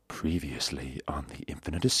Previously on the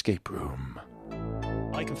Infinite Escape Room.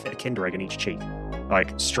 I can fit a Kinder Egg in each cheek,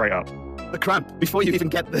 like straight up. The cramp, before you even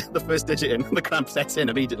get the first digit in, the cramp sets in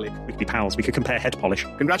immediately. We could be pals, we could compare head polish.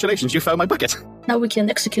 Congratulations, you found my bucket. Now we can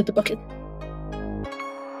execute the bucket.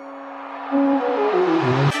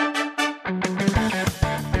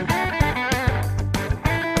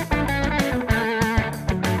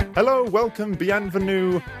 Hello, welcome,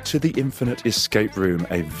 bienvenue to the Infinite Escape Room,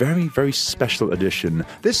 a very, very special edition.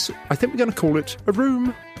 This, I think we're going to call it a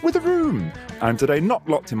room with a room. I'm today not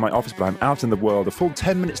locked in my office, but I'm out in the world, a full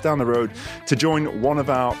 10 minutes down the road, to join one of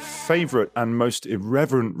our favourite and most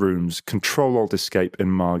irreverent rooms, Control-Alt-Escape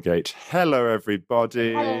in Margate. Hello,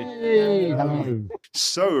 everybody. Hey. Hello.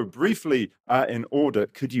 So, briefly, in order,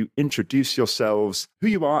 could you introduce yourselves, who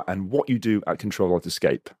you are, and what you do at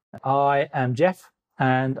Control-Alt-Escape? I am Jeff,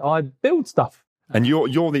 and I build stuff. And you're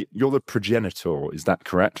the progenitor, is that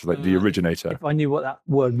correct? Like the originator? If I knew what that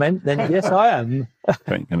word meant, then yes, I am.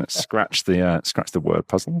 Okay, gonna scratch the word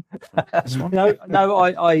puzzle. No,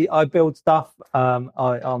 I build stuff.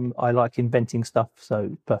 I like inventing stuff,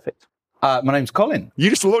 so perfect. My name's Colin. You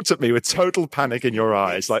just looked at me with total panic in your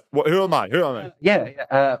eyes. Like, what? Who am I?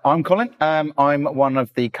 I'm Colin. I'm one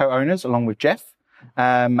of the co-owners along with Jeff.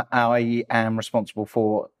 I am responsible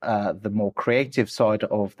for the more creative side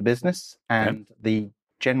of the business and the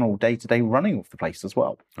general day-to-day running of the place as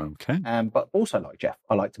well. Okay. But also, like Jeff,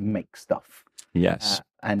 I like to make stuff. Yes.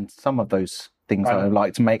 And some of those things I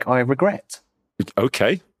like to make, I regret.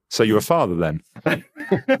 Okay. So you're a father then?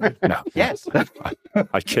 No. Yes.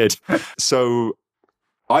 I kid. So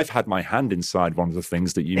I've had my hand inside one of the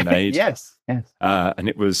things that you made. Yes. And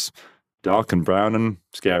it was dark and brown and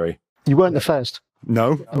scary. You weren't the first.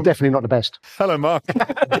 No. I'm definitely not the best. Hello, Mark.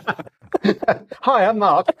 Hi, I'm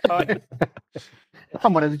Mark. Hi.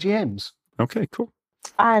 I'm one of the GMs. Okay, cool.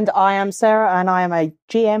 And I am Sarah, and I am a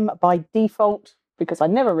GM by default because I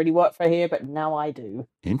never really worked for here, but now I do.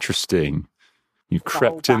 Interesting. You The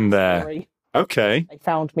crept whole in there. backstory. Okay. They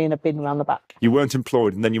found me in a bin around the back. You weren't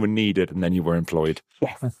employed, and then you were needed, and then you were employed.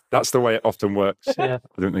 Yes. That's the way it often works. Yeah.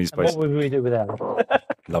 I think these And places. what would we do without it?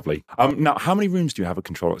 Lovely. Now, how many rooms do you have at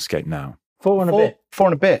Control-Escape now? 4 and a bit. 4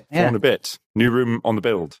 and a bit. Four and a bit. New room on the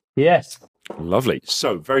build. Yes. Lovely.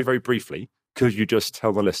 So, very, very briefly, could you just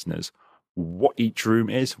tell the listeners what each room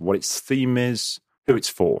is, what its theme is, who it's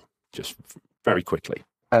for? Just very quickly.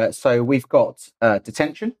 So we've got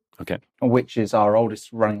detention. Okay. Which is our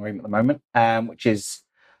oldest running room at the moment, which is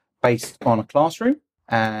based on a classroom,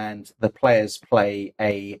 and the players play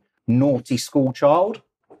a naughty school child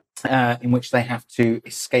in which they have to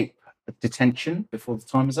escape detention before the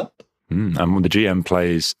time is up. And the GM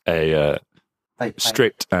plays a They play-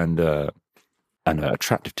 strict and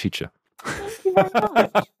attractive teacher.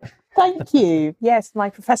 Thank you. Yes, my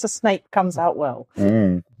Professor Snape comes out well.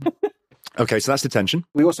 Okay, so that's detention.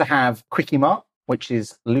 We also have Quickie Mart, which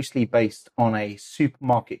is loosely based on a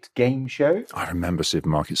supermarket game show. I remember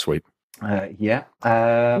Supermarket Sweep. Never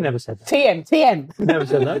said that. TM. Never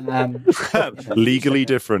said that. Legally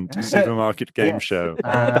different supermarket game show.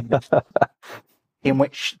 In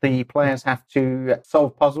which the players have to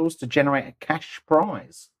solve puzzles to generate a cash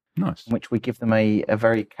prize, Nice. in which we give them a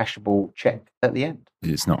very cashable check at the end.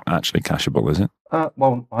 It's not actually cashable, is it?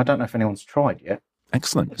 Well, I don't know if anyone's tried yet.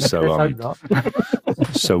 Excellent. Let's So, hope not.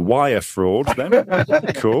 so wire fraud then.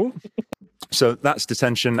 Cool. So that's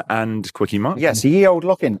detention and Quickie Mart. Yes, ye old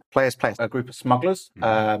lock-in. Players play a group of smugglers,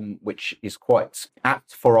 which is quite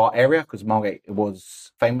apt for our area because Margate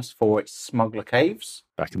was famous for its smuggler caves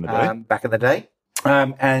Back in the day. back in the day.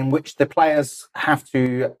 And which the players have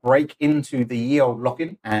to break into the ye old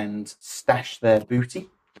lock-in and stash their booty.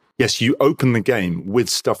 Yes, you open the game with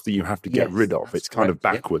stuff that you have to get Yes, rid of. that's It's kind of correct,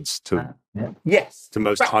 yeah. backwards to Yes.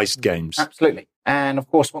 most heist games. Absolutely. And of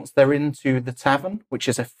course, once they're into the tavern, which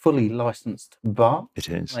is a fully licensed bar, It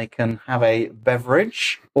is. they can have a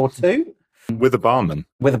beverage or two With a barman.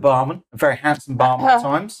 with a barman, a very handsome barman at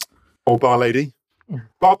times, Or bar lady.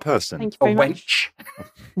 Bar person. Thank you a very much.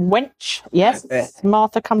 wench. Wench. Yes.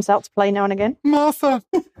 Martha comes out to play now and again. Martha.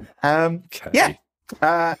 Okay. Okay.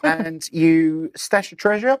 Yeah. And you stash a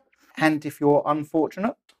treasure, and if you're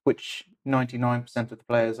unfortunate, which 99% of the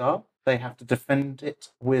players are, they have to defend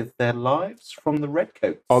it with their lives from the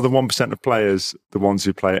redcoats. Are the 1% of players the ones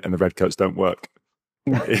who play it and the redcoats don't work?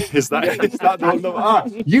 Is that the one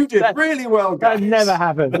that... you did really well, guys. That never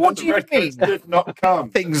happened. What do you Redcoats mean? did not come.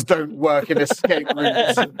 Things don't work in escape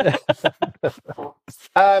rooms.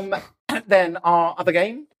 Then our other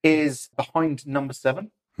game is Behind Number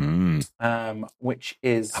 7, which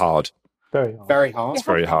is Hard. Very hard. very hard. It's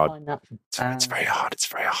very hard. Find that. It's very hard. It's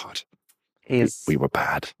very hard. We were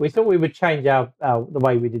bad. We thought we would change our the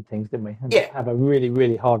way we did things, didn't we? And Yeah. have a really,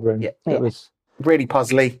 really hard room. Yeah. It was really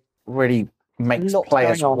puzzly, really makes Lot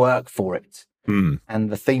players going on. work for it. Hmm.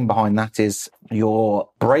 And the theme behind that is you're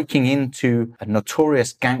breaking into a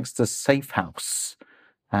notorious gangster's safe house,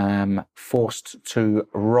 forced to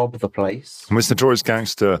rob the place. And this notorious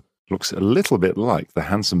gangster looks a little bit like the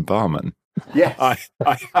handsome barman. Yes.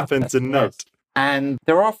 I happen to note. And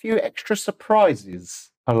there are a few extra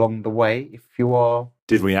surprises along the way if you are...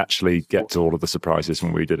 Did we actually get to all of the surprises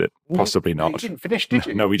when we did it? Possibly You not. didn't finish, did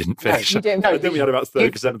you? No, we didn't finish. you didn't I think we had about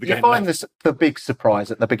 30% of the You game find left. the big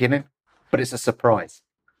surprise at the beginning, but it's a surprise.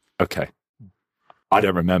 Okay. I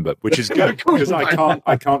don't remember, which is good because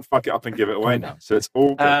I can't fuck it up and give it away now. So it's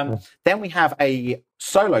all good. Then we have a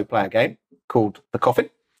solo player game called The Coffin.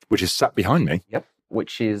 Which is sat behind me. Yep.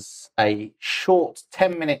 Which is a short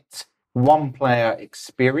 10-minute one-player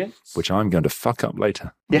experience. Which I'm going to fuck up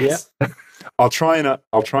later. Yes. I'll try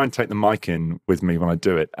and take the mic in with me when I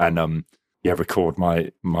do it, and record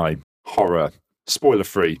my horror, spoiler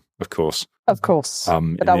free, of course. Of course.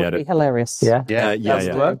 In But that the would be edit. hilarious. yeah.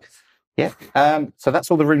 Yeah. Work. Yeah. So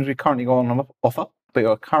that's all the rooms we currently got on offer. But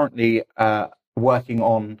we're currently working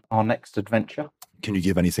on our next adventure. Can you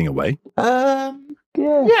give anything away?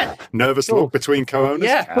 Yeah. Nervous look between co-owners.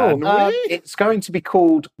 Yeah. Can we? It's going to be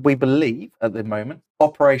called, we believe at the moment,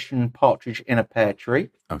 Operation Partridge in a Pear Tree.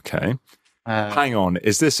 Okay. Hang on.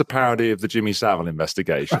 Is this a parody of the Jimmy Savile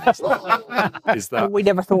investigation? Is that We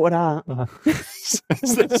never thought of that.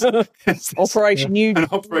 is this Operation U. an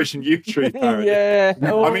Operation U Tree parody? Yeah.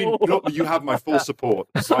 I mean, look, you have my full support.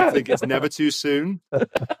 So I think it's never too soon.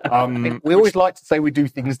 We always like to say we do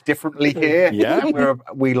things differently here. Yeah.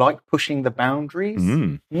 We like pushing the boundaries.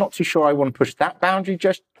 Mm. I'm not too sure I want to push that boundary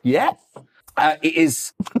just yet. It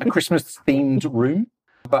is a Christmas-themed room,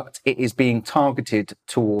 but it is being targeted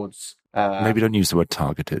towards... Maybe don't use the word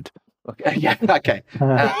targeted. Okay, yeah, okay.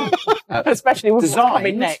 Especially with what's coming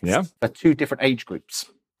Designed next. Yeah. for two different age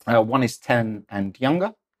groups. One is 10 and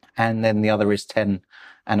younger, and then the other is 10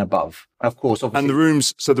 and above. Of course, obviously... And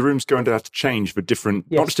the room's going to have to change for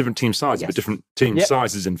different, not just different team sizes, but different team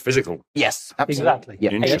sizes and physical. Yes, absolutely. Exactly.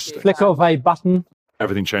 Yeah. Interesting. Flick of a button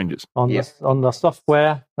Everything changes. on the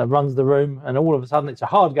software that runs the room, and all of a sudden it's a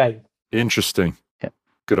hard game. Interesting. Yeah.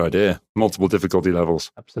 Good idea. Multiple difficulty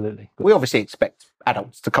levels. Absolutely. We obviously expect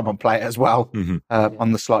adults to come and play it as well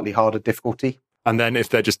on the slightly harder difficulty. And then if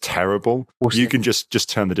they're just terrible, you can just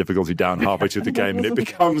turn the difficulty down halfway through the game and it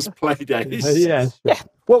becomes play days. Yeah.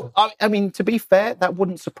 Well, I mean, to be fair, that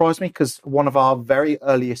wouldn't surprise me because one of our very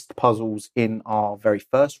earliest puzzles in our very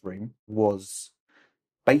first room was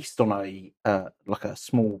based on a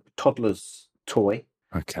small toddler's toy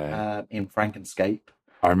Okay. in Frankenscape.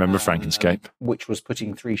 I remember Frankenscape. Which was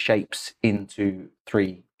putting 3 shapes into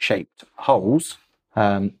 3 shaped holes.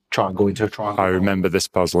 Triangle into a triangle. I remember this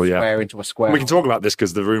puzzle, yeah. Square into a square. We can talk about this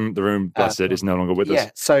because the room, blessed, is no longer with Yeah,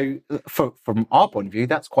 us. so from our point of view,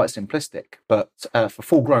 that's quite simplistic. But for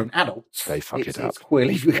full-grown adults, They fuck it up. It's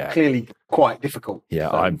clearly quite difficult. Yeah,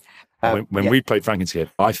 So, when we played Frankenscape,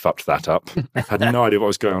 I fucked that up. Had no idea what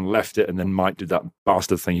was going on, left it, and then Mike did that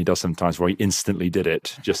bastard thing he does sometimes where he instantly did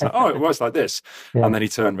it. Just like, it works like this. Yeah. And then he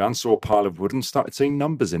turned around, saw a pile of wood, and started seeing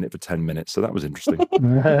numbers in it for 10 minutes. So that was interesting.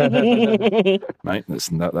 Mate,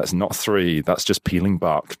 that's not 3. That's just peeling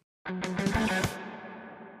bark.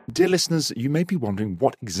 Dear listeners, you may be wondering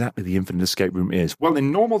what exactly the Infinite Escape Room is. Well,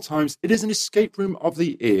 in normal times, it is an escape room of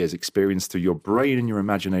the ears, experienced through your brain and your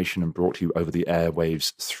imagination and brought to you over the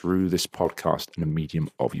airwaves through this podcast in a medium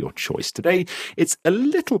of your choice. Today, it's a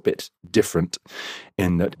little bit different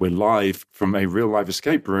in that we're live from a real live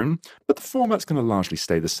escape room, but the format's going to largely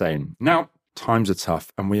stay the same. Now, times are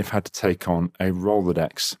tough, and we have had to take on a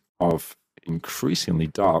Rolodex of increasingly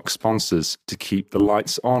dark sponsors to keep the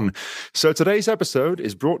lights on. So today's episode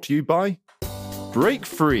is brought to you by Break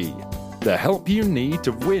Free, the help you need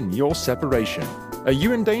to win your separation. Are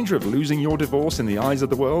you in danger of losing your divorce in the eyes of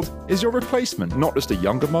the world? Is your replacement not just a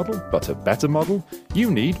younger model, but a better model? You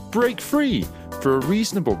need Break Free. For a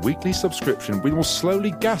reasonable weekly subscription, we will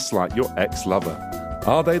slowly gaslight your ex-lover.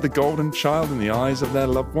 Are they the golden child in the eyes of their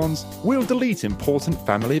loved ones? We'll delete important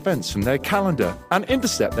family events from their calendar and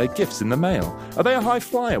intercept their gifts in the mail. Are they a high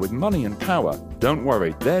flyer with money and power? Don't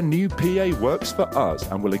worry, their new PA works for us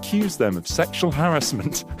and will accuse them of sexual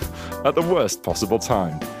harassment at the worst possible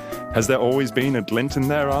time. Has there always been a glint in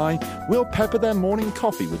their eye? We'll pepper their morning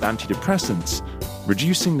coffee with antidepressants,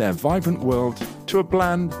 reducing their vibrant world to a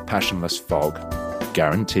bland, passionless fog.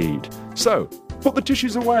 Guaranteed. So, put the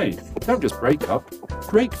tissues away. Don't just break up.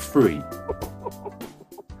 Break free.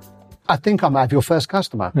 I think I might have your first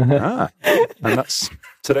customer. And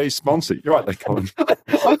Today's sponsor. You're right there, Colin.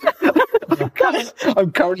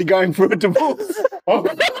 I'm currently going through a divorce.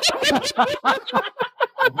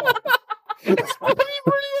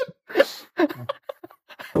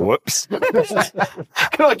 Whoops. Can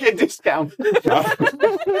I get a discount?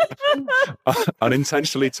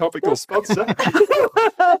 Unintentionally topical sponsor.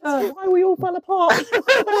 Why we all fell apart.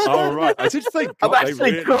 All right. I did think. I'm God, they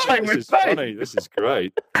actually really- crying This with is pain. funny. This is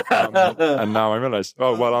great. And now I realise.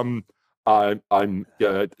 Oh well, I'm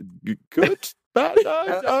good. Bad.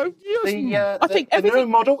 Yes. I think the new everything-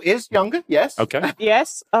 model is younger. Yes. Okay.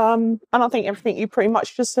 Yes, and I think everything you pretty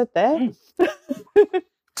much just said there.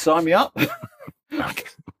 Sign me up.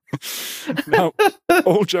 Now,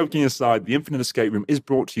 all joking aside, the Infinite Escape Room is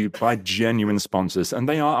brought to you by genuine sponsors, and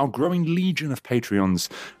they are our growing legion of Patreons,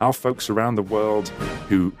 our folks around the world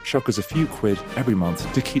who chuck us a few quid every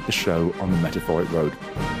month to keep the show on the metaphoric road.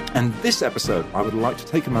 And this episode, I would like to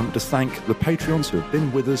take a moment to thank the Patreons who have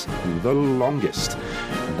been with us the longest.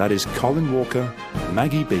 And that is Colin Walker,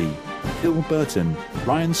 Maggie B, Hill Burton,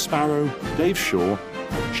 Ryan Sparrow, Dave Shaw,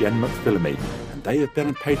 and Jen McPhillamy. They have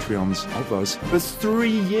been Patreons of us for 3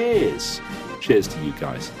 years. Cheers to you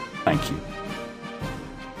guys. Thank you.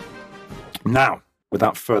 Now,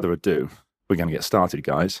 without further ado, we're going to get started,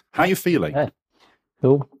 guys. How are you feeling? Yeah.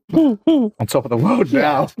 Cool. On top of the world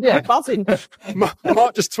now. Yeah. Buzzing.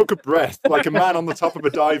 Mark just took a breath like a man on the top of a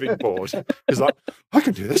diving board. He's like, I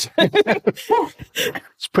can do this.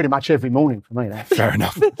 It's pretty much every morning for me. That. Fair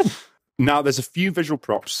enough. Now, there's a few visual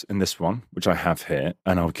props in this one, which I have here,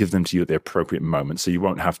 and I'll give them to you at the appropriate moment, so you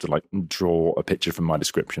won't have to draw a picture from my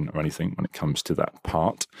description or anything when it comes to that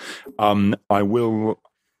part. I will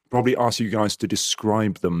probably ask you guys to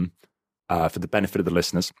describe them for the benefit of the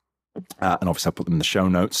listeners, and obviously I'll put them in the show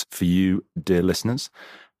notes for you, dear listeners.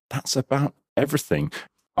 That's about everything.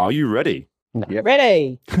 Are you ready? Yep.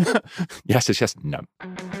 Ready? Yes, no.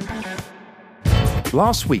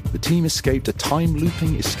 Last week, the team escaped a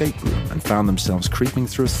time-looping escape room and found themselves creeping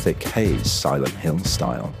through a thick haze, Silent Hill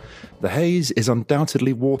style. The haze is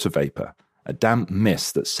undoubtedly water vapour, a damp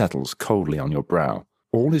mist that settles coldly on your brow.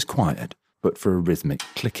 All is quiet, but for a rhythmic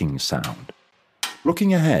clicking sound.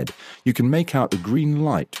 Looking ahead, you can make out a green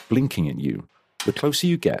light blinking at you. The closer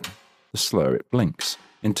you get, the slower it blinks,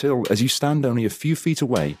 until, as you stand only a few feet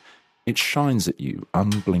away, it shines at you,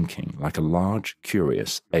 unblinking, like a large,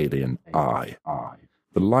 curious alien eye.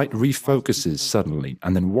 The light refocuses suddenly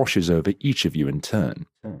and then washes over each of you in turn.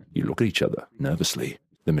 You look at each other nervously.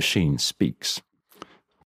 The machine speaks.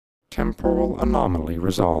 Temporal anomaly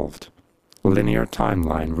resolved. Linear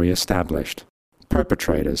timeline re-established.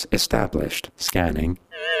 Perpetrators established. Scanning.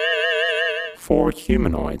 4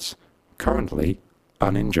 humanoids. Currently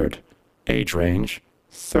uninjured. Age range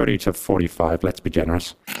 30 to 45, let's be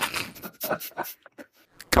generous.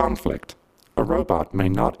 Conflict. A robot may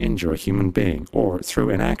not injure a human being or, through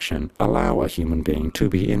inaction, allow a human being to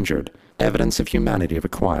be injured. Evidence of humanity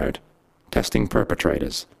required. Testing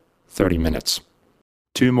perpetrators. 30 minutes.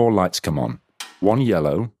 2 more lights come on. One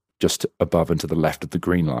yellow, just above and to the left of the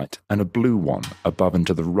green light, and a blue one above and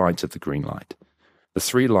to the right of the green light. The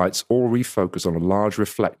 3 lights all refocus on a large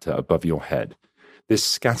reflector above your head. This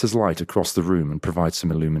scatters light across the room and provides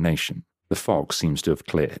some illumination. The fog seems to have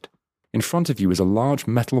cleared. In front of you is a large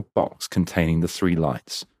metal box containing the 3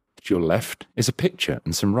 lights. To your left is a picture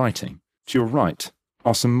and some writing. To your right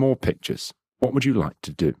are some more pictures. What would you like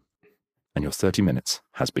to do? And your 30 minutes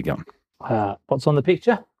has begun. What's on the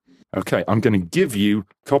picture? Okay, I'm going to give you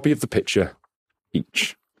a copy of the picture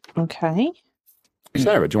each. Okay.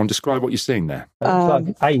 Sarah, do you want to describe what you're seeing there?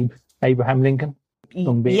 Looks like Abraham Lincoln.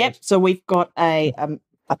 Long beard. Yep. So we've got a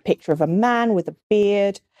picture of a man with a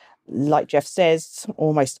beard, like Jeff says,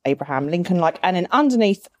 almost Abraham Lincoln-like. And then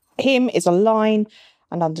underneath him is a line,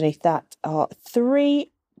 and underneath that are 3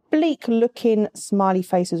 bleak-looking smiley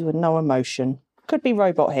faces with no emotion. Could be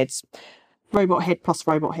robot heads. Robot head plus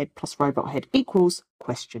robot head plus robot head equals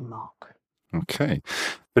question mark. Okay.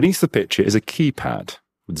 Beneath the picture is a keypad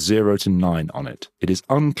with 0 to 9 on it. It is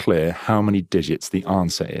unclear how many digits the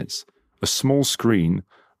answer is. A small screen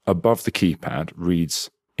above the keypad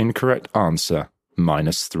reads, incorrect answer,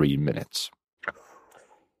 -3 minutes.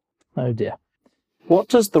 Oh dear. What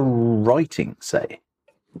does the writing say?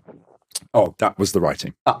 Oh, that was the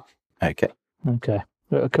writing. Okay. Okay.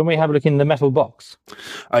 Can we have a look in the metal box?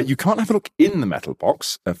 You can't have a look in the metal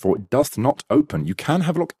box, for it doth not open. You can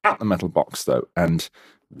have a look at the metal box, though, and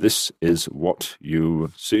this is what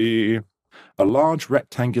you see. A large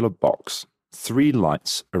rectangular box. 3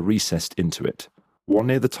 lights are recessed into it. one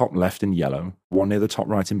near the top left in yellow, one near the top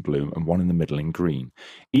right in blue, and one in the middle in green.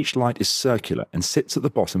 Each light is circular and sits at the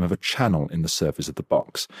bottom of a channel in the surface of the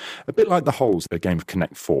box. A bit like the holes in a game of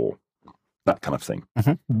Connect 4. That kind of thing.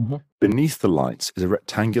 Mm-hmm. Beneath the lights is a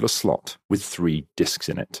rectangular slot with 3 discs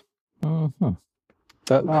in it. Mm-hmm.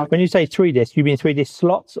 But when you say 3 discs, you mean 3 disc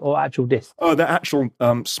slots or actual discs? Oh, they're actual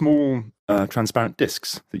small transparent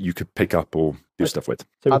discs that you could pick up or do stuff with.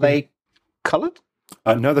 So Are they coloured?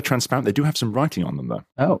 No, they're transparent. They do have some writing on them, though.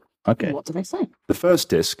 Oh, okay. What do they say? The first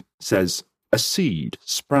disc says, a seed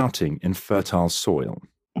sprouting in fertile soil.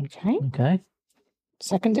 Okay. Okay.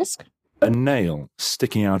 Second disc. A nail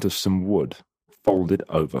sticking out of some wood, folded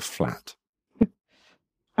over flat.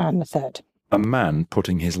 And the third. A man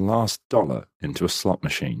putting his last dollar into a slot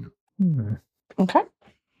machine. Hmm. Okay.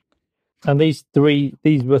 And these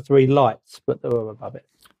were 3 lights, but they were above it.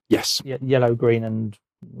 Yes. Yellow, green, and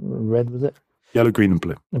red, was it? Yellow, green, and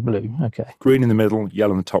blue. The blue, okay. Green in the middle,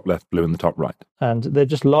 yellow in the top left, blue in the top right. And they're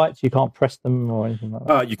just lights, you can't press them or anything like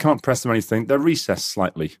that? You can't press them or anything. They're recessed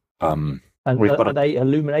slightly. And we've got are they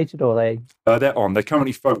illuminated or are they... They're on. They're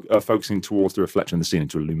currently focusing towards the reflection of the scene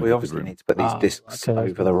to illuminate We the obviously room. need to put these discs okay.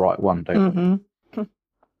 over the right one, don't we? Mm-hmm.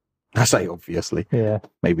 I say obviously. Yeah.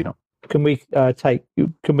 Maybe not. Can we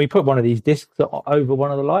put one of these discs over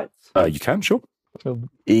one of the lights? You can, sure. So,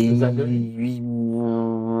 does that do it?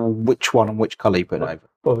 Which one and which colour you put it over?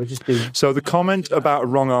 Well, we just do... So the comment about a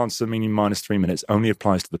wrong answer meaning minus 3 minutes only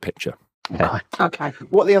applies to the picture. Okay. Okay.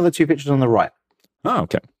 What are the other 2 pictures on the right? Oh,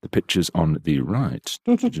 okay. The pictures on the right.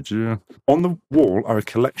 On the wall are a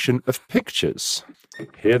collection of pictures.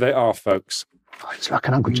 Here they are, folks. Oh, it's like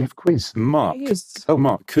an Uncle Jeff quiz. Mark, Yes.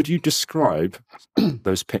 Mark, could you describe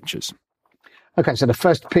those pictures? Okay, so the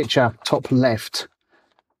first picture, top left,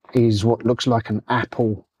 is what looks like an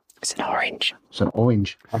apple. It's an orange. It's an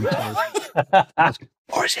orange. I'm told.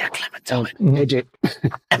 Or is it a clementine? Edit.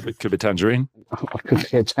 It could be tangerine. I could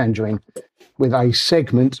see a tangerine with a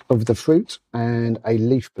segment of the fruit and a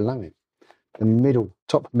leaf below it. The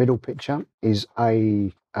top middle picture is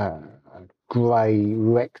a grey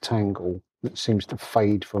rectangle that seems to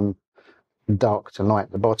fade from dark to light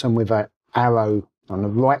at the bottom with an arrow on the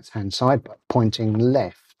right-hand side but pointing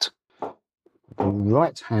left. The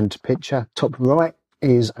right-hand picture, top right,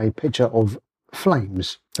 is a picture of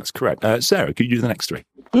flames. That's correct. Sarah, could you do the next 3?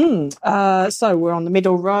 So we're on the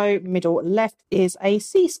middle row. Middle left is a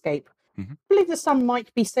seascape. Mhm. I believe the sun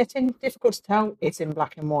might be setting. Difficult to tell. It's in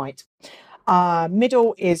black and white.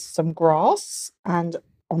 Middle is some grass. And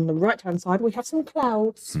on the right-hand side, we have some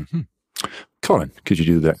clouds. Mm-hmm. Colin, could you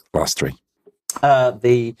do the last 3?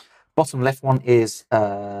 The bottom left one is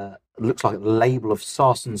looks like the label of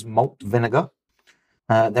Sarson's malt vinegar.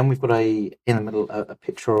 Then we've got in the middle a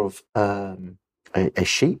picture of a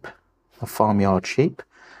sheep, a farmyard sheep,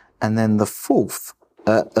 and then the fourth,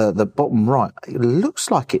 the bottom right, it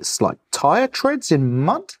looks like it's like tyre treads in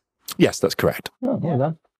mud. Yes, that's correct. Oh, well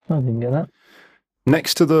done. I didn't get that.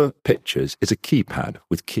 Next to the pictures is a keypad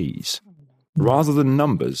with keys. Rather than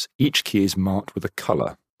numbers, each key is marked with a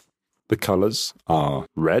colour. The colours are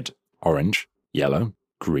red, orange, yellow,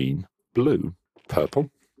 green, blue,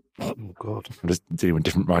 purple. Oh, God. I'm just dealing with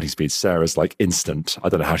different writing speeds. Sarah's like instant. I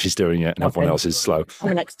don't know how she's doing it, and everyone else is slow.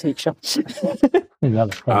 I'm an ex-teacher.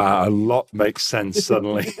 A lot makes sense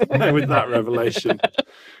suddenly with that revelation.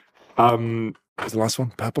 What's the last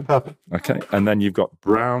one? Purple? Purple. Okay. And then you've got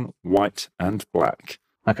brown, white, and black.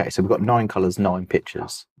 Okay, so we've got 9 colours, 9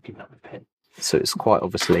 pictures. So it's quite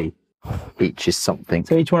obviously each is something.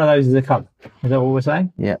 So each one of those is a colour. Is that what we're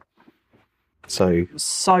saying? Yeah. So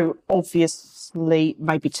Obviously,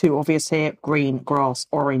 maybe too obvious here. Green, grass,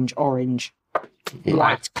 orange, orange. yeah.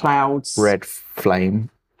 White, clouds. Red flame,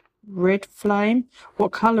 Red flame.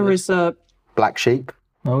 What colour is a... black sheep.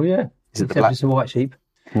 Oh, yeah. Is it the Except black? it's a white sheep.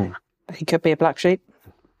 He could be a black sheep.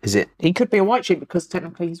 Is it? He could be a white sheep because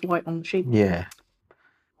technically he's white on the sheep. Yeah.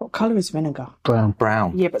 What colour is vinegar? Brown.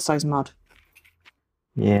 Brown. Yeah, but so's mud.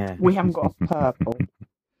 Yeah. We haven't got a purple.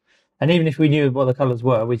 And even if we knew what the colours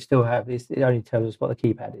were, we'd still have this. It only tells us what the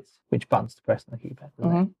keypad is, which buttons to press on the keypad.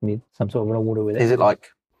 Doesn't it? We need some sort of an order with it. Is it like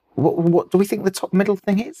what do we think the top middle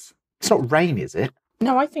thing is? It's not rain, is it?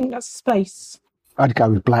 No, I think that's space. I'd go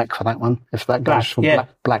with black for that one. If that goes Black, from yeah.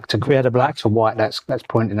 black to If we had a black, to white, that's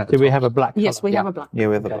pointing at the do we top. have a black? Yes, colour? we have a black. Yeah,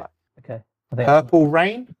 with the Okay. black. Okay. I think Purple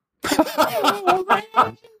rain?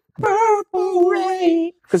 Purple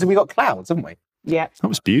rain. Because we got clouds, haven't we? Yeah. That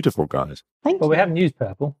was beautiful, guys. Thank Well, we you. haven't used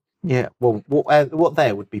purple. Yeah. Well, what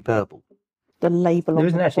there would be purple? The label There on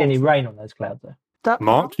isn't the actually any bottom. rain on those clouds, though. That-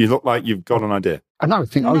 Mark, you look like you've got an idea. I know. I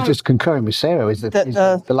was No. just concurring with Sarah. Is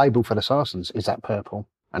The- the label for the Sarsons is that purple?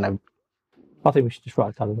 And I think we should just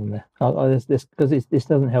write colours on there. This because this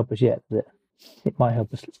doesn't help us yet, does it? It might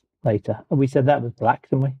help us later. And we said that was black,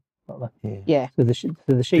 didn't we? Yeah. So the sheep.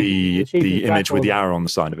 The sheep is image black with the or- arrow on the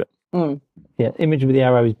side of it. Yeah, image with the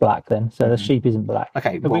arrow is black then. So the sheep isn't black.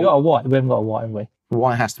 Okay, Have we got a white? We haven't got a white, have we?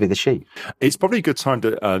 Why has to be the sheep? It's probably a good time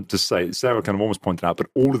to say, Sarah kind of almost pointed out, but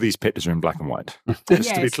all of these pictures are in black and white.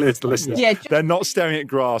 Just to be clear to the listeners. Yeah, They're not staring at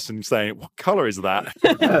grass and saying, what colour is that?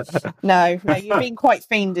 No, you're being quite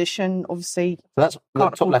fiendish, and obviously, So that's the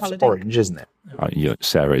Can't top all left's coloured in. orange, isn't it?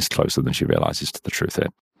 Sarah is closer than she realises to the truth here.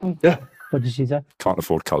 What did she say? Can't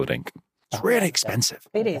afford coloured ink. It's really expensive.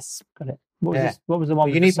 it is Got it. What was, Yeah. what was the one Well,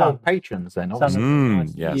 with you the need more sun? patrons then, Sun obviously. and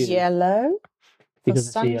Yes. yellow. Because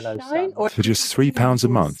it's for the yellow sunshine, sun. or For just £3 a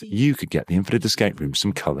month, you could get the Infinite Escape Room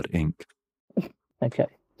some coloured ink. Okay.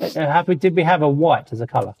 Did we have a white as a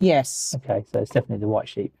colour? yes, Okay, so it's definitely the white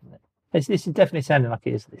sheep, isn't it? This is definitely sounding like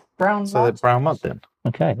it is this. brown. So the mud. brown mud then.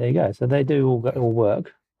 Okay, there you go. So they do all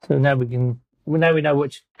work. So now we know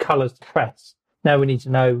which colours to press. Now we need to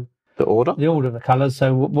know The order? the order of the colours.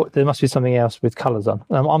 So there must be something else with colours on.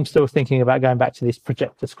 I'm still thinking about going back to this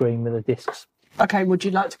projector screen with the discs. Okay, would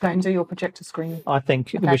you like to go and do your projector screen? I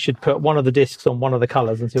think Okay. we should put one of the discs on one of the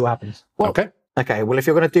colours and see what happens. Okay. Okay, well, if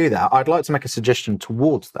you're going to do that, I'd like to make a suggestion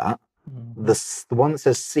towards that. The one that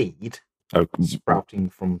says seed, Oh, sprouting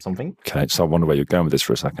from something. okay, so I wonder where you're going with this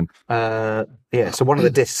for a second. Yeah, so one of the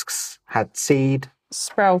discs had seed,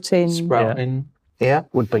 Sprouting. sprouting. Yeah.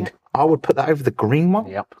 Would be. I would put that over the green one.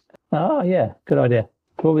 Yep. Oh, yeah. Good idea.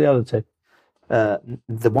 What were the other two?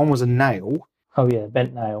 The one was a nail, Oh, yeah.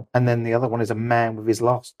 Bent nail. and then the other one is a man with his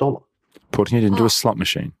last dollar. Putting it into a slot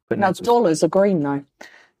machine. But Now, dollars are green though.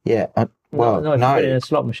 yeah. Well, no, if you put it in a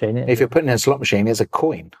slot machine. If you're putting it in a slot machine, it's a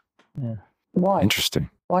coin. Why? Interesting.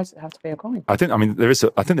 Why does it have to be a coin? I think there is a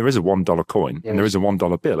 $1 coin and there is a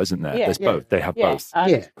 $1 bill, isn't there? Yeah, There's yeah. both. They have Yeah, both.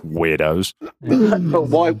 Yeah. Weirdos. But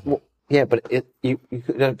why? Yeah, but you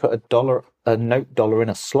don't put a note dollar in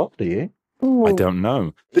a slot, do you? I don't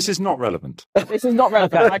know. This is not relevant. This is not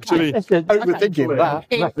relevant. Actually, Overthinking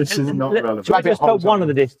that. this is not relevant. Should I just put one of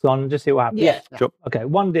the discs on and just see what happens? Yeah. Sure. Okay,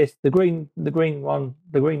 one disc, the green one,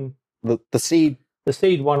 The seed. the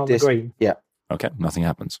seed one on Disc. the green. Yeah. Okay, nothing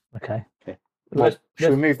happens. Okay. Well,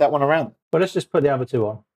 should we move that one around? Let's just put the other two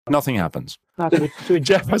on. Nothing happens. Should we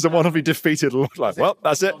Jeff has a wonderfully defeated look like, well,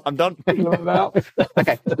 that's it. I'm done.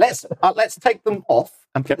 Okay, let's take them off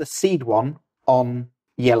and put the seed one on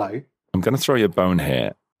yellow. I'm going to throw you a bone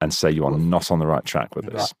here and say you are not on the right track with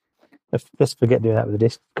this. Let's forget doing that with the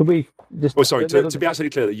disc. Could we just? Oh, sorry. To be absolutely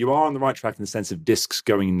clear, that you are on the right track in the sense of discs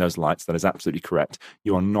going in those lights. That is absolutely correct.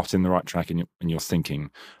 You are not in the right track in your thinking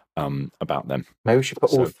about them. Maybe we should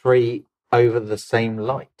put all three over the same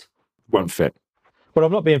light. Won't fit. Well,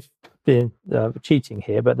 I'm not being cheating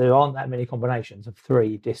here, but there aren't that many combinations of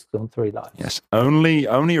 3 discs on 3 lights. Yes. Only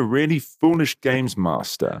a really foolish games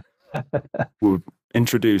master would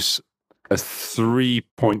introduce a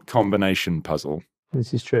 3-point combination puzzle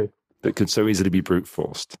This is true. that could so easily be brute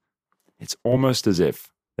forced. It's almost as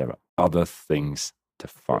if there are other things to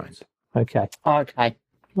find. Okay. Okay.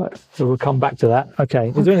 Right. So we'll come back to that. Okay.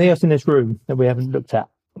 Is there anything else in this room that we haven't looked at?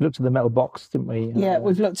 We looked at the metal box, didn't we? Yeah,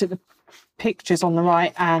 we've looked at the pictures on the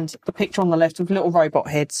right and the picture on the left of little robot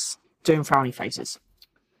heads doing frowny faces.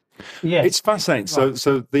 Yeah. It's fascinating. So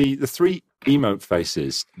the 3 emote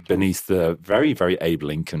faces beneath the very, very Abe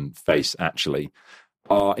Lincoln face actually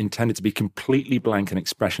are intended to be completely blank and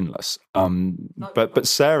expressionless. But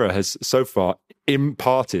Sarah has so far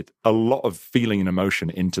imparted a lot of feeling and emotion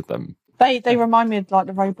into them. They remind me of like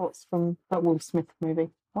the robots from that Will Smith movie.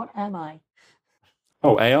 What am I?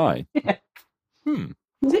 Oh, AI. Yeah.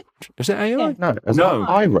 Is it AI? Yeah. No, No.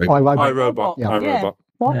 iRobot. iRobot. Yeah. iRobot.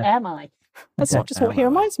 What Yeah. am I? That's Okay. just what he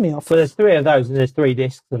reminds me of. So there's 3 of those and there's 3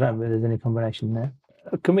 discs. I don't know if there's any combination there.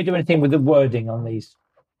 Can we do anything with the wording on these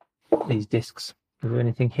discs? Is there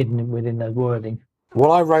anything hidden within the wording?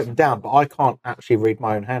 Well, I wrote them down, but I can't actually read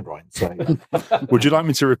my own handwriting. So Would you like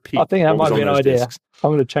me to repeat? I think that what was might be on an those idea. discs? I'm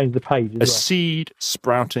going to change the page A as seed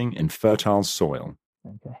sprouting in fertile soil.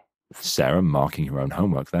 well. Okay. Sarah marking her own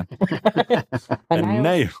homework there. A A nail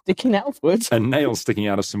nail. sticking out of wood. A nail sticking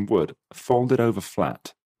out of some wood, folded over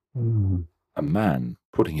flat. A man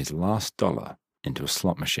putting his last dollar into a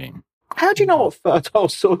slot machine. how do you know what fertile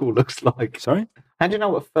soil looks like? Sorry? How do you know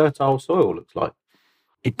what fertile soil looks like?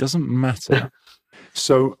 It doesn't matter.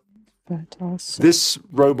 So this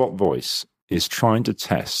robot voice is trying to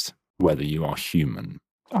test whether you are human.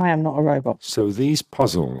 I am not a robot. So these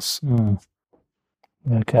puzzles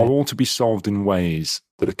Okay. are all to be solved in ways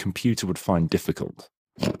that a computer would find difficult,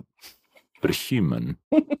 but a human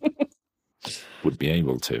would be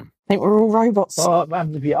able to. think we're all robots. Well, what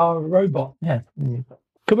happens if you are a robot? Yeah.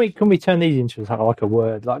 Can we turn these into like a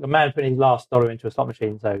word? Like a man putting his last dollar into a slot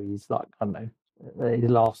machine, so he's like, I don't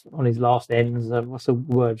know, his last ends. What's the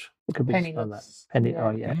word? It could be something like that. Penniless. Penny. Yeah.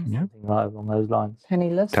 Oh yeah, Yeah. something like along those lines.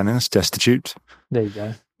 Penniless. Penniless, destitute, There you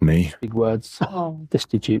go. me. Big words. Oh.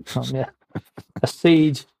 Destitute. Yeah. A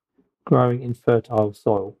seed growing in fertile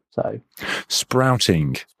soil. So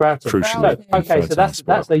Sprouting. sprouting. Crucially, So, okay, so fertile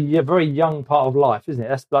that's a very young part of life, isn't it?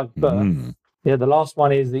 That's like birth. Mm. Yeah, the last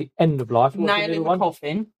one is the end of life. What's the Nail in middle the one?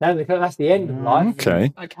 coffin. No, that's the end of life.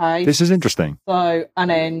 Okay. Okay. This is interesting. So, and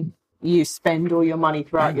then you spend all your money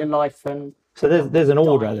throughout your life and So there's an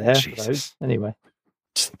order there. For Jesus. those. Anyway,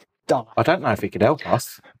 die. I don't know if he could help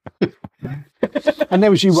us. And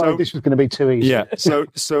there was you worried So- this was going to be too easy. Yeah.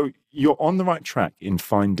 So you're on the right track in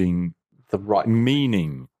finding The right.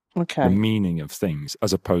 meaning, the Okay. meaning of things,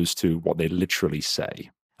 as opposed to what they literally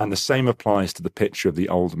say. And the same applies to the picture of the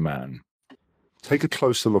old man. Take a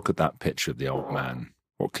closer look at that picture of the old man.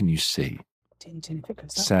 What can you see?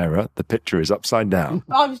 Sarah, the picture is upside down.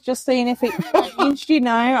 I was just seeing if it changed,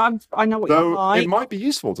 I know what you're Though like. it might be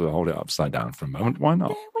useful to hold it upside down for a moment. Why not?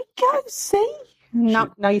 There we go, see? No,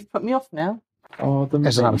 you've put me off now. Oh,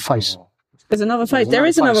 There's another face. There's another face. There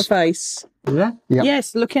is another face. Yeah.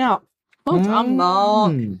 Yes, looking up. Well done,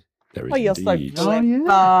 Mark. There is Oh, you're so indeed. clever.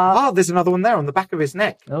 Oh, there's another one there on the back of his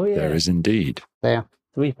neck. oh yeah, There is indeed. There.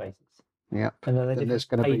 3 faces. Yeah. And then Then there's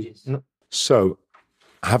different gonna be- pages. So,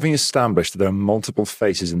 having established that there are multiple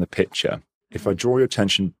faces in the picture, if I draw your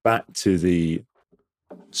attention back to the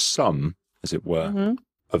sum, as it were, Mhm.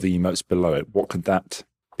 of the emotes below it, what could that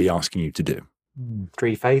be asking you to do?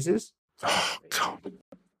 3 phases. Oh, God.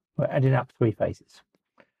 We're adding up 3 faces.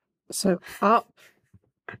 So up.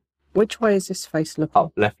 Which way is this face looking?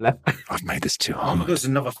 Up, left. I've made this too Oh my hard. God, there's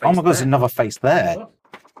another face. Oh my God, there's another face there.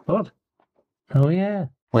 What? Oh yeah.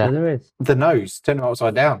 Where? So there is. The nose, turn it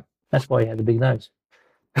upside down. That's why he had a big nose.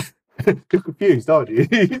 You're confused, aren't you?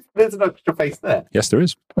 There's an extra face there. Yes, there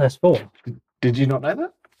is. That's 4. Did you not know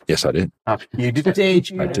that? Yes, I did. Oh, you did. Did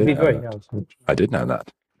you? I It'd did be know very that. nice. I did know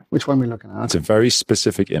that. Which one are we looking at? It's a very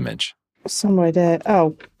specific image. Somewhere there.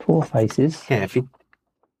 Oh, 4 faces. Yeah, if you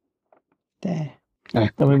there. I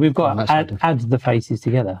mean, we've got that's to not add the faces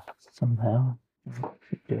together somehow.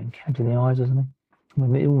 Counting the eyes or something. I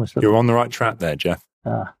mean, it almost looks. You're on the right track there, Jeff.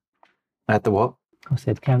 add the what? I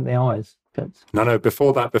said count the eyes. But No,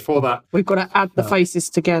 before that. We've got to add the Oh. faces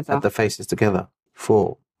together. Add the faces together.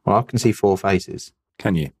 4. Well, I can see 4 faces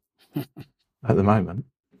Can you? at the moment.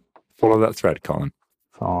 Follow that thread, Colin.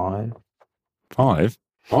 5. 5?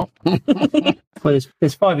 What? well,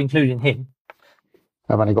 there's 5 including him.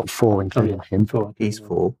 I've only got 4 including him. 4. He's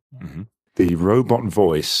 4. The robot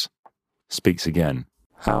voice speaks again.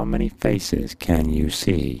 How many faces can you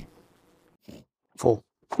see? 4.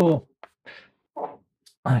 4.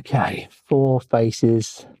 Okay, 4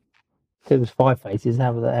 faces. There was 5 faces.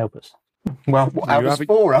 How would that help us? Well, out have of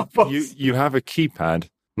 4 up. You have a keypad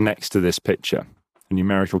next to this picture, a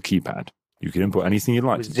numerical keypad. You can input anything you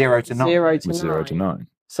like. With 0 to 9. 0 to With 9. 0 to 9.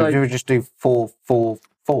 So So you would just do 4, 4,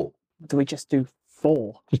 4. do we just do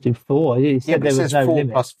 4? Just do 4. You Yeah, said but it there was says no 4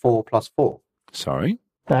 limit. plus 4 plus 4. Sorry?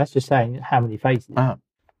 That's just saying how many faces. Ah.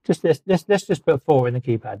 Just let's just put 4 in the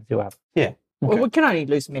keypad and see what happens. Well, we can only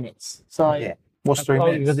lose minutes. So Yeah. What's 3 Oh,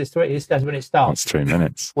 minutes? because it's 3. That's when it starts. That's 3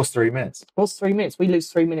 minutes. What's 3 minutes? what's 3 minutes? We lose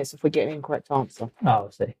 3 minutes if we get an incorrect answer. Oh, I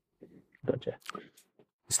see. Gotcha.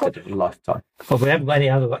 Instead of a lifetime. Well, we haven't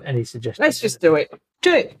got any suggestions. Let's just do it.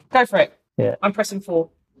 Do it. Go for it. Yeah. I'm pressing 4.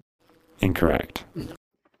 Incorrect.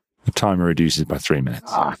 The timer reduces by 3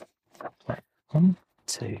 minutes. 1,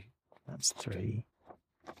 2. That's 3.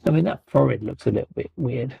 I mean, that forehead looks a little bit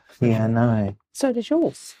weird. Yeah, no. So does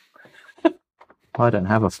yours. I don't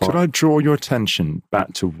have a Could 4. I draw your attention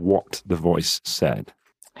back to what the voice said?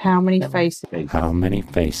 How many faces? How many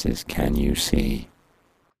faces can you see?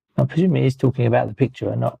 I presume he's talking about the picture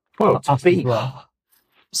and not Well, us to as be. well.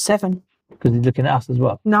 7. Because he's looking at us as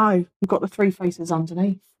well. No, we've got the 3 faces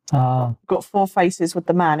underneath. Oh, We've got 4 faces with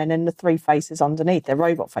the man and then the 3 faces underneath. They're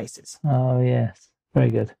robot faces. oh yes. Very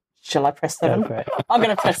good. Shall I press Go 7? for it. I'm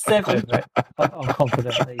going to press Go 7. for it. I'm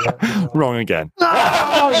confident that you're Wrong again.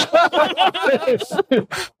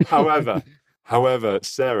 However,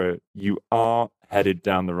 Sarah, you are headed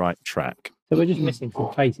down the right track. So we're just missing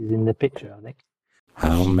some faces in the picture, I think.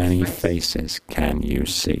 How many faces can you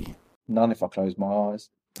see? None if I close my eyes.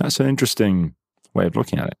 That's an interesting way of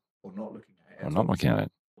looking at it. Or not looking at it. Or not looking at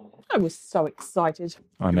it. I was so excited.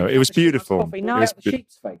 I know. It was beautiful. Coffee. It No, was A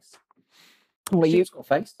sheep's face. Well, Sheep's got a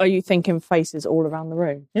face. are you thinking faces all around the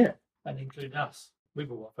room? And including us. We've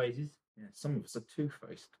all got faces. Yeah, some of us are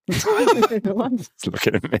two-faced. Just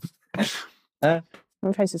looking at me. How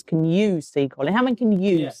many faces can you see, Colin? How many can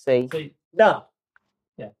you see? None.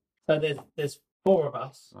 Yeah. So there's 4 of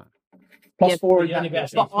us. Plus Yeah, 4 you only in better that.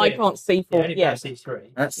 see But I 3. can't see Yeah, 4. only Yeah. better see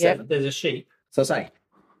 3. That's Yeah. 7. There's a sheep. So say.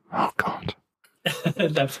 Oh, God.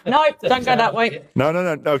 No, don't go that way. No.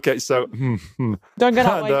 Okay, so Don't go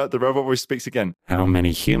that way. the robot voice speaks again. How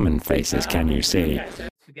many human faces can you see?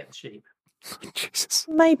 Forget the sheep. Jesus.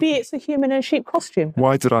 Maybe it's a human in a sheep costume.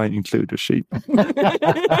 Why did I include a sheep?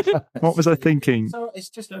 What was I thinking? So it's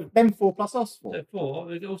just them 4 plus us 4. So 4.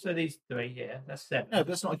 There's also these 3 here. That's 7. No, but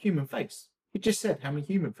that's not a human face. You just said how many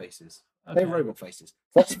human faces. Okay. They're robot faces.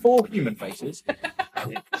 That's 4 human faces.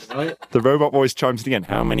 Right? The robot voice chimes in again.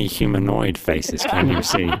 How many humanoid faces can you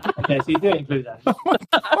see? Okay, so you do include that.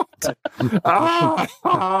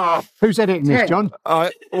 Who's editing this, John?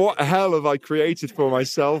 What hell have I created for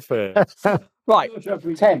myself here? Right.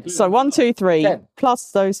 10. So 1, 2, 3 10.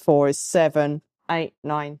 plus those 4 is 7, 8,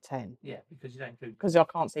 9, 10. Yeah, because you don't include. Because I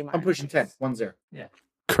can't see my. I'm pushing 10. 1, 0.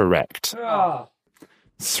 Correct. Ah.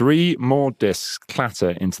 3 more discs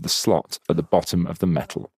clatter into the slot at the bottom of the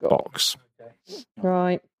metal box.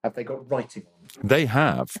 Right. Have they got writing on? They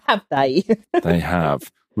have. Have they? They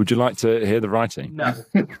have. Would you like to hear the writing? No.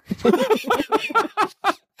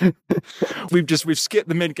 We've skipped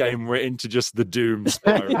the mid game. We're into just the doom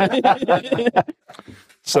spiral.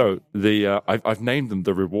 So I've named them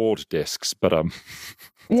the reward discs, but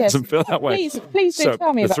Yes. doesn't feel that way. Please do So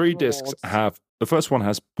tell me the about 3 the discs rewards. have the first one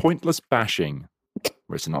has pointless bashing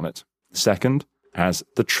written on it. The second has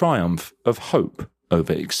the triumph of hope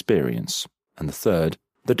over experience, and the third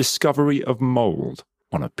the discovery of mold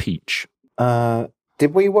on a peach.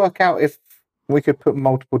 Did we work out if we could put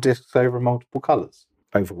multiple discs over multiple colours?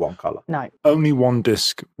 Over one colour? No. Only one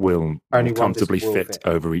disc will Only one comfortably disc will fit fit.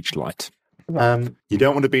 over each light. You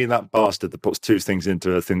don't want to be that bastard that puts 2 things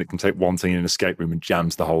into a thing that can take one thing in an escape room and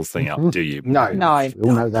jams the whole thing up, do you? No. No. We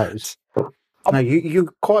all know those. No,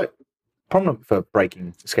 you're quite prominent for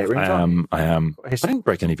breaking escape rooms, aren't you? I am. I didn't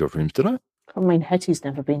break any of your rooms, did I? I mean, Hetty's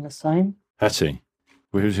never been the same. Hetty.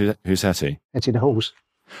 Who's Hetty? It's in the halls.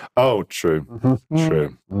 Oh, true.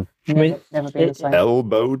 True. Never been the same.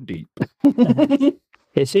 Elbow deep.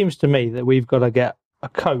 It seems to me that we've got to get a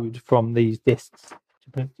code from these discs.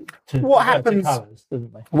 To What convert to happens- Colours,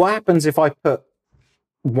 doesn't we? What happens if I put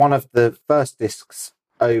one of the first discs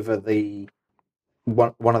over the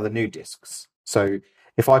one of the new discs? So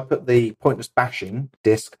if I put the pointless bashing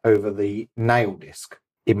disc over the nail disc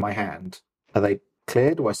in my hand, are they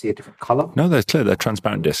clear? Do I see a different colour? No, they're clear. They're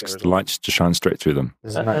transparent discs. The lights just shine straight through them.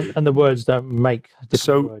 There's no... And the words don't make different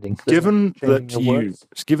So, wording. given changing that the you words?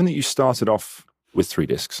 given that you started off with 3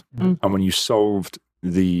 discs, and when you solved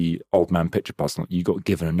the old man picture puzzle, you got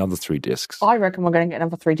given another 3 discs. I reckon we're going to get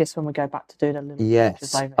another 3 discs when we go back to do the little Yes,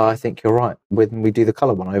 pictures over I here. think you're right. When we do the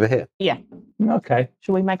colour one over here. Yeah. Okay.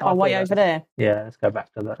 Shall we make I our way thought over there? Yeah, let's go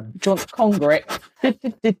back to that. Do you want to conquer it?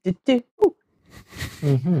 Ooh.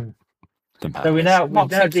 Mm-hmm. The So we've Mark now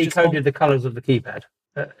said just decoded the colours of the keypad.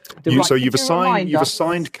 You, so Right, you've could you remind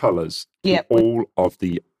assigned us? colours to Yeah, all of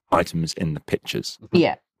the items in the pictures.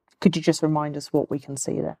 Yeah. Could you just remind us what we can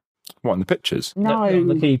see there? What in the pictures? No, on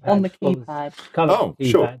the keypad. on the What was- keypad. Colours Oh, of the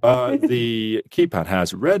sure. keypad. The keypad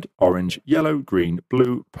has red, orange, yellow, green,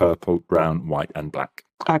 blue, purple, brown, white, and black.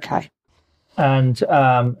 Okay. And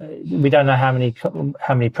we don't know how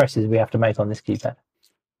many presses we have to make on this keypad,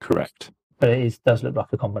 Correct. but does look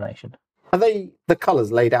like a combination. Are they the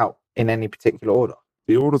colours laid out in any particular order?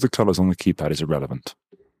 The order of the colours on the keypad is irrelevant.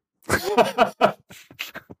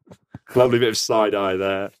 Lovely bit of side eye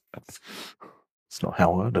there. It's not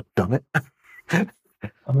how I'd have done it.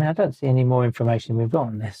 I mean, I don't see any more information we've got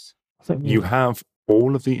on this. I think You have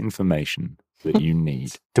all of the information that you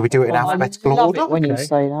need. Do we do it in Well, I alphabetical love order? it when you Okay.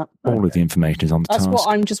 say that. All of the information is on the That's task. what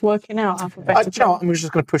I'm just working out. Do you Alphabetical. know what? I'm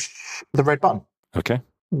just going to push the red button. Okay.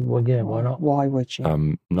 Well, yeah, why not? Why would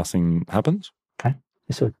you? Nothing happens.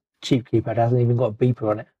 This sort of cheap keypad hasn't even got a beeper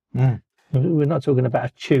on it. Mm. We're not talking about a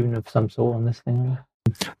tune of some sort on this thing, are we?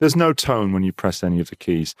 There's no tone when you press any of the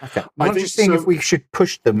keys. Okay. I I'm think just seeing so. if we should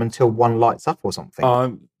push them until one lights up or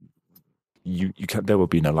something. You can. There will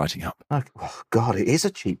be no lighting up. Okay. Oh, God, it is a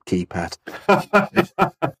cheap keypad.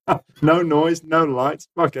 No noise, no lights.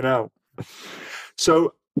 Fucking hell.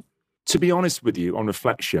 So, to be honest with you, on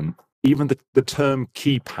reflection, even the term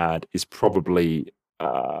keypad is probably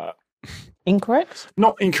Incorrect?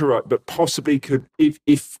 not incorrect, but possibly could.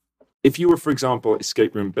 If you were, for example,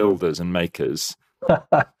 escape room builders and makers,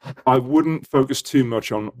 I wouldn't focus too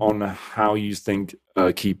much on how you think a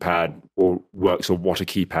keypad or works or what a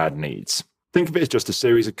keypad needs. Think of it as just a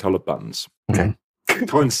series of colored buttons. Okay.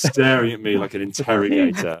 Colin's staring at me like an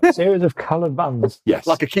interrogator. Series of coloured buttons. Yes.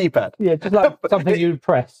 Like a keypad. Yeah, just like something you'd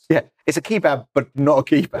press. Yeah, it's a keypad, but not a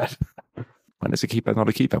keypad. When it's a keypad, not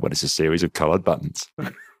a keypad. When it's a series of coloured buttons.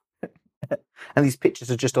 And these pictures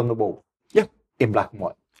are just on the wall. Yeah. In black and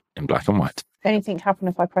white. In black and white. Anything happen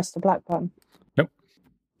if I press the black button? Nope.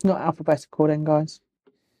 Not alphabetical then, guys.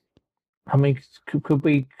 I mean, could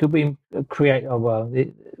we create? Oh well,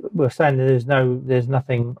 we're saying that there's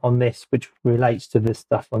nothing on this which relates to this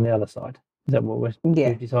stuff on the other side. Is that what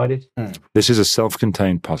we've decided? This is a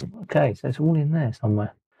self-contained puzzle. Okay, so it's all in there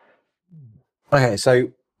somewhere. Okay,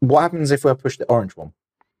 so what happens if we push the orange one?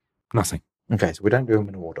 Nothing. Okay, so we don't do them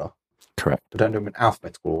in order. Correct. We don't do them in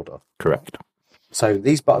alphabetical order. Correct. So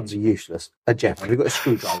these buttons are useless. Jeff, have we got a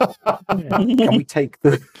screwdriver? Can we take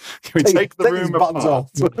the Can we take the these room buttons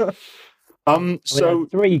apart? off? So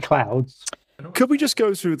 3 clouds. Could we just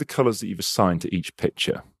go through the colours that you've assigned to each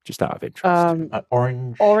picture, just out of interest?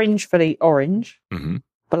 Orange. Orange for the orange. Mm-hmm.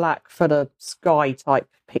 Black for the sky type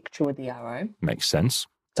picture with the arrow. Makes sense.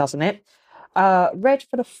 Doesn't it? Red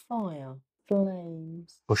for the fire.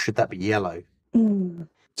 Flames. Or should that be yellow?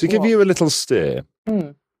 To give you a little steer.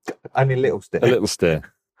 Only a little stick. A little steer.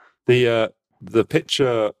 The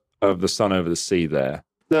picture of the sun over the sea there.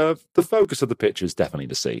 The focus of the picture is definitely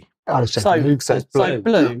the sea. I So said blue.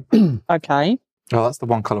 blue. Okay. Oh, that's the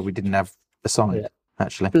one colour we didn't have assigned,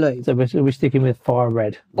 actually. Blue. So we're sticking with fire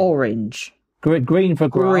red. Orange. Green for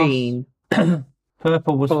grass. Green.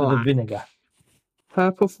 Purple was for the Black. vinegar.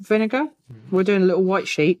 Purple for vinegar. We're doing a little white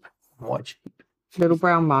sheep. White sheep. Little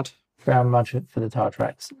brown mud. Brown mud for the tire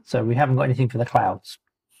tracks. So we haven't got anything for the clouds.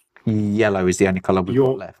 Yellow is the only colour we've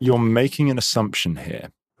got left. You're making an assumption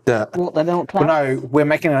here. What, they're not clouds? Well, no, we're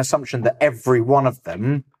making an assumption that every one of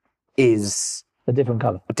them is A different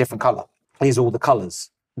colour. a different colour. Is all the colours.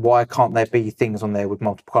 Why can't there be things on there with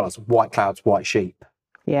multiple colours? White clouds, white sheep.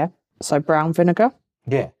 Yeah. So brown vinegar.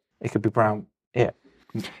 Yeah, it could be brown. Yeah,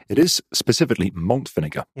 It is specifically malt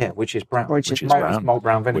vinegar. yeah, which is brown. Which is malt, brown. Malt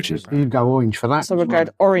brown vinegar. Which is You'd go orange for that. So we're going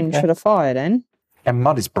orange for the fire then. And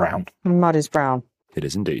mud is brown. And mud is brown. It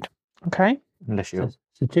is indeed. Okay. Unless you're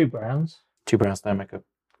So 2 browns. two browns don't make a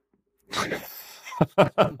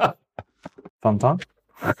fun time.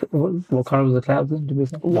 What colour was the clouds then? Did we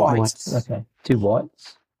say? White. Okay. 2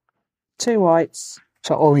 whites. 2 whites.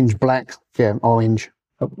 So orange, black, orange,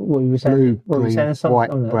 What were you saying? blue, What were you green, saying? white,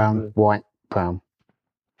 Oh, no, brown, blue. white, brown.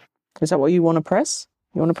 Is that what you want to press?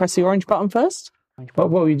 You want to press the orange button first?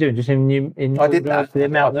 What were you doing? Just in I did order that. for the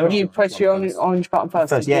amount there? You press your orange button first.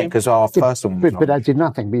 First, did yeah, you? because our first one was But that did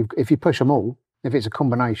nothing. But if you push them all, if it's a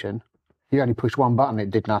combination, you only push one button,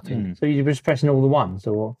 it did nothing. So you're just pressing all the ones,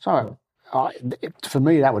 or So for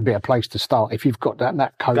me, that would be a place to start. If you've got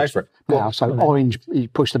that code Go for it. now, so orange, you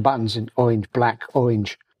push the buttons in orange, black,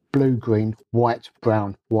 orange, blue, green, white,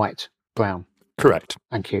 brown, white, brown. Correct.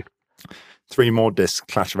 Thank you. 3 more discs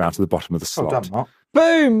clatter out to the bottom of the well slot. done, Mark.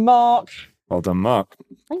 Boom, Mark. Well done, Mark.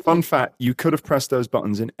 Fun fact, you could have pressed those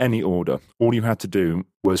buttons in any order. All you had to do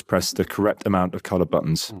was press the correct amount of colour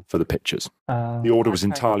buttons for the pictures. The order was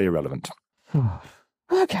entirely irrelevant.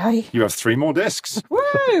 Okay. You have 3 more discs.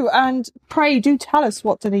 Woo! And pray do tell us,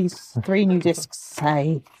 what do these 3 new discs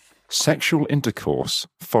say? Sexual intercourse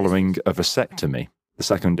following a vasectomy. The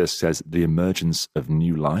second disc says the emergence of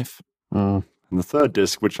new life. And the third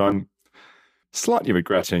disc, which I'm slightly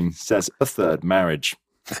regretting, says a third marriage.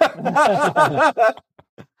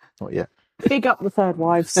 Not yet. Big up the third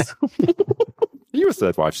wives. Are you a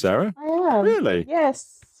third wife, Sarah? I am. Really?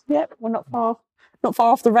 Yes. Yep. We're not far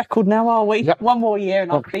off the record now, are we? Yep. One more year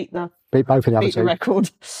and I'll beat Beat both of the other the two.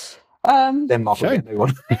 record. Then Mark will Okay. get a new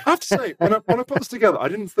one. I have to say, when I put this together, I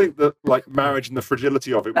didn't think that like marriage and the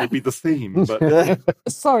fragility of it would be the theme. But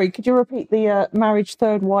Sorry, could you repeat the marriage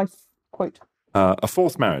third wife quote? a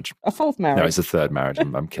fourth marriage. A fourth No, marriage. it's a third marriage.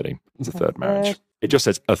 I'm kidding. It's a third marriage. It just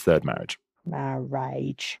says a third marriage.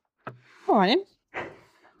 Marriage. All right then.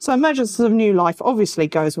 So emergence of new life obviously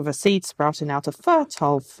goes with a seed sprouting out of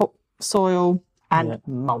fertile soil and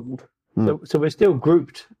mould. so we're still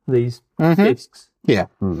grouped these discs, Yeah.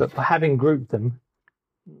 but for having grouped them,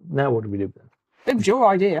 now what do we do with them? It was your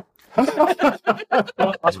idea.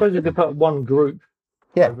 Well, I suppose we could put one group.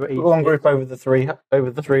 Yeah. Over each One group over the three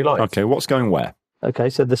lights. Okay, what's going where? Okay,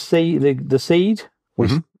 so the seed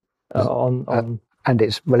was on And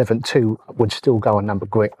it's relevant to would still go on number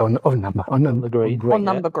green on number the green. On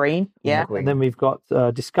number green, yeah. And then we've got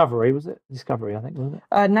Discovery. Was it Discovery? I think wasn't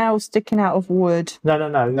it? Nail sticking out of wood No.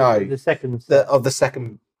 No. The second Of the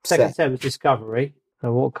second set set. was Discovery.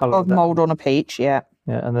 And what colour? of mould on a peach, yeah.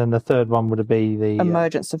 Yeah, and then the third one would be the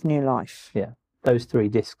Emergence of new life. those 3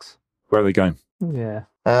 discs. Where are they going? Yeah.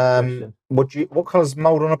 What colour's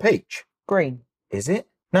mould on a peach? Green. Is it?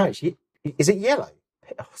 No, is it yellow?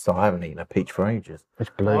 Oh, sorry, I haven't eaten a peach for ages. It's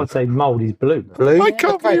I blue. would say mould is blue. Blue? I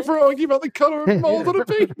can't believe we're arguing about the colour of mould on a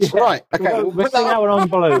peach. Right, okay. Well, We'll let's put that one on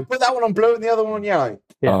blue. put that one on blue and the other one on yellow.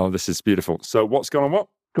 Yeah. Oh, this is beautiful. So what's going on what?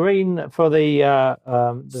 Green for the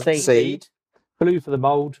Seed. blue for the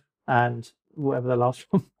mould, and whatever the last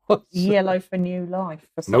one was. Yellow for new life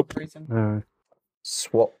for some Nope. reason.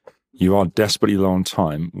 Swap. You are desperately low on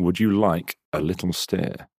time. Would you like a little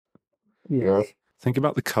steer? Yeah. Think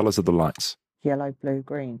about the colours of the lights. Yellow, blue,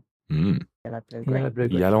 green. Mm. Yellow, blue, green. Yellow, blue,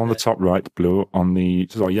 green. Yellow on the top right, blue on the...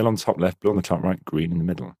 Sorry, yellow on the top left, blue on the top right, green in the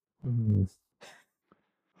middle. Mm.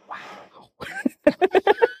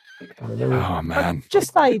 Oh, man.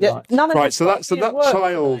 Just say that Right. none of Right, this so that fucking works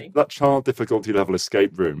for me. child difficulty level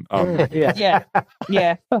escape room. Yeah.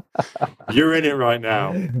 Yeah. You're in it right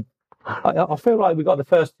now. I feel like we got the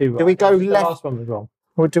first two right. Do we go I think left? The last one was wrong.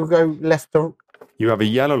 Or do we go left or... You have a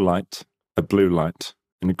yellow light, a blue light,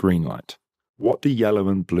 and a green light. What do yellow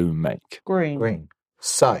and blue make? Green. Green.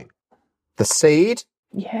 So, the seed.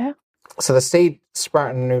 Yeah. So the seed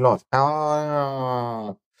sprouting a new life.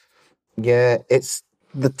 Ah. Yeah, it's...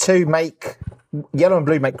 The two make... Yellow and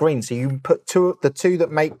blue make green, so you put the two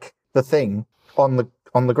that make the thing on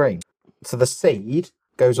the green. So the seed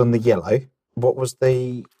goes on the yellow. What was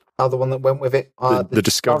the other one that went with it? The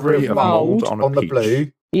discovery of mould on a the peach.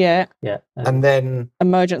 blue, Yeah. Yeah. and then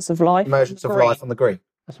Emergence of life. emergence of Green. life on the green.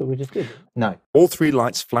 That's what we just did. No. All three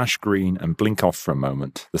lights flash green and blink off for a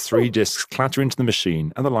moment. The three discs clatter into the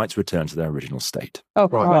machine, and the lights return to their original state. Oh,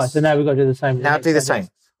 Right. Right, Christ. so now we've got to do the same. Now do the same.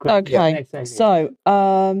 Okay. Next stage. So,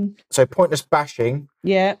 So pointless bashing.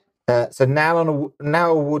 yeah. So now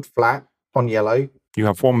a wood flat on yellow. You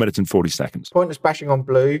have 1 minute and 40 seconds. Pointless bashing on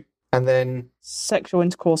blue, and then Sexual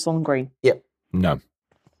intercourse on green. No.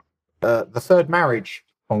 the third marriage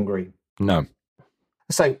on green. No.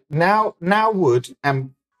 So now wood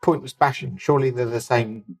and pointless bashing. Surely they're the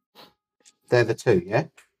same. They're the two, yeah.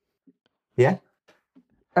 Yeah.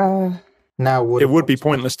 Now wood. It would be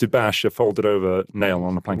pointless to bash a folded over nail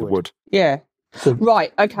on a plank of wood. Yeah.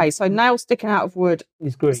 Right. Okay. So nail sticking out of wood,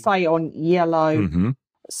 It's green. say on yellow. Mm-hmm.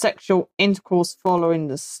 Sexual intercourse following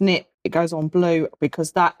the snip, it goes on blue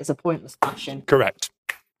because that is a pointless bashing. Correct.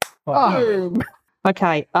 Oh.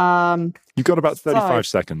 Okay. You've got about 35 So-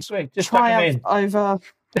 seconds. Quick, just stuck him Triumph in. over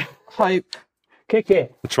hope. Kick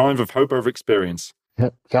it. The triumph of hope over experience.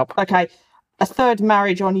 Yep. Okay. A third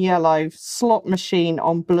marriage on yellow. Slot machine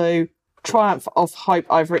on blue. Triumph of hope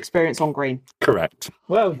over experience on green. Correct.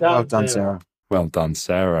 Well done. Well done, Sarah. Well done,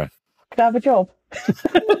 Sarah. Can I have a job?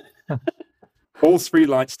 All three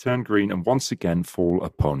lights turn green and once again fall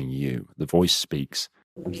upon you. The voice speaks.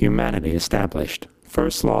 Humanity established.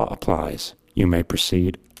 First law applies. You may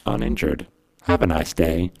proceed uninjured. Have a nice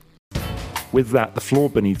day. With that, the floor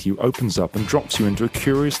beneath you opens up and drops you into a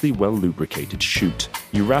curiously well-lubricated chute.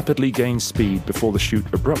 You rapidly gain speed before the chute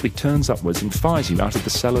abruptly turns upwards and fires you out of the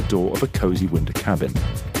cellar door of a cozy winter cabin.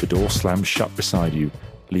 The door slams shut beside you,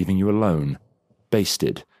 leaving you alone,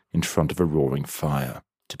 basted in front of a roaring fire.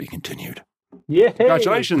 To be continued. Yeah.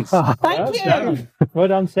 Congratulations. Thank you. Done. Well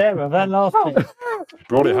done, Sarah. That last thing.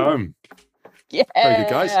 Brought it home. Yeah. Very good,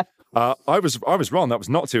 guys. I was wrong. That was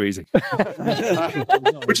not too easy.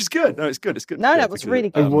 Which is good. No, it's good. It's good. No, Yeah, that was because, really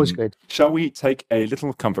good. It was good. Shall we take a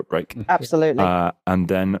little comfort break Absolutely. and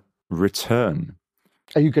then return?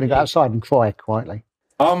 Are you going to go outside and cry quietly?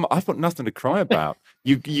 I've got nothing to cry about.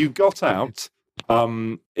 You got out.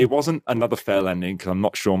 It wasn't another fail ending because I'm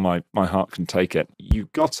not sure my heart can take it. You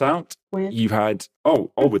got out. Weird. You had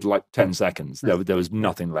with like 10 seconds. There was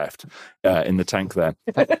nothing left in the tank there,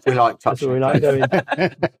 We like That's touching. what we like doing.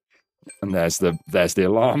 and there's the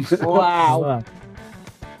alarm. Wow. Wow.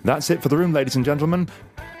 That's it for the room, ladies and gentlemen.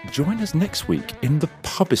 Join us next week in the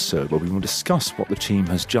pubisode where we will discuss what the team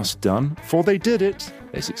has just done, for they did it,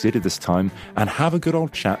 they succeeded this time, and have a good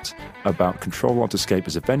old chat about Control-Alt Escape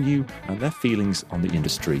as a venue and their feelings on the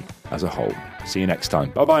industry as a whole. See you next time.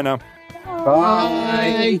 Bye-bye now.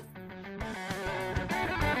 Bye.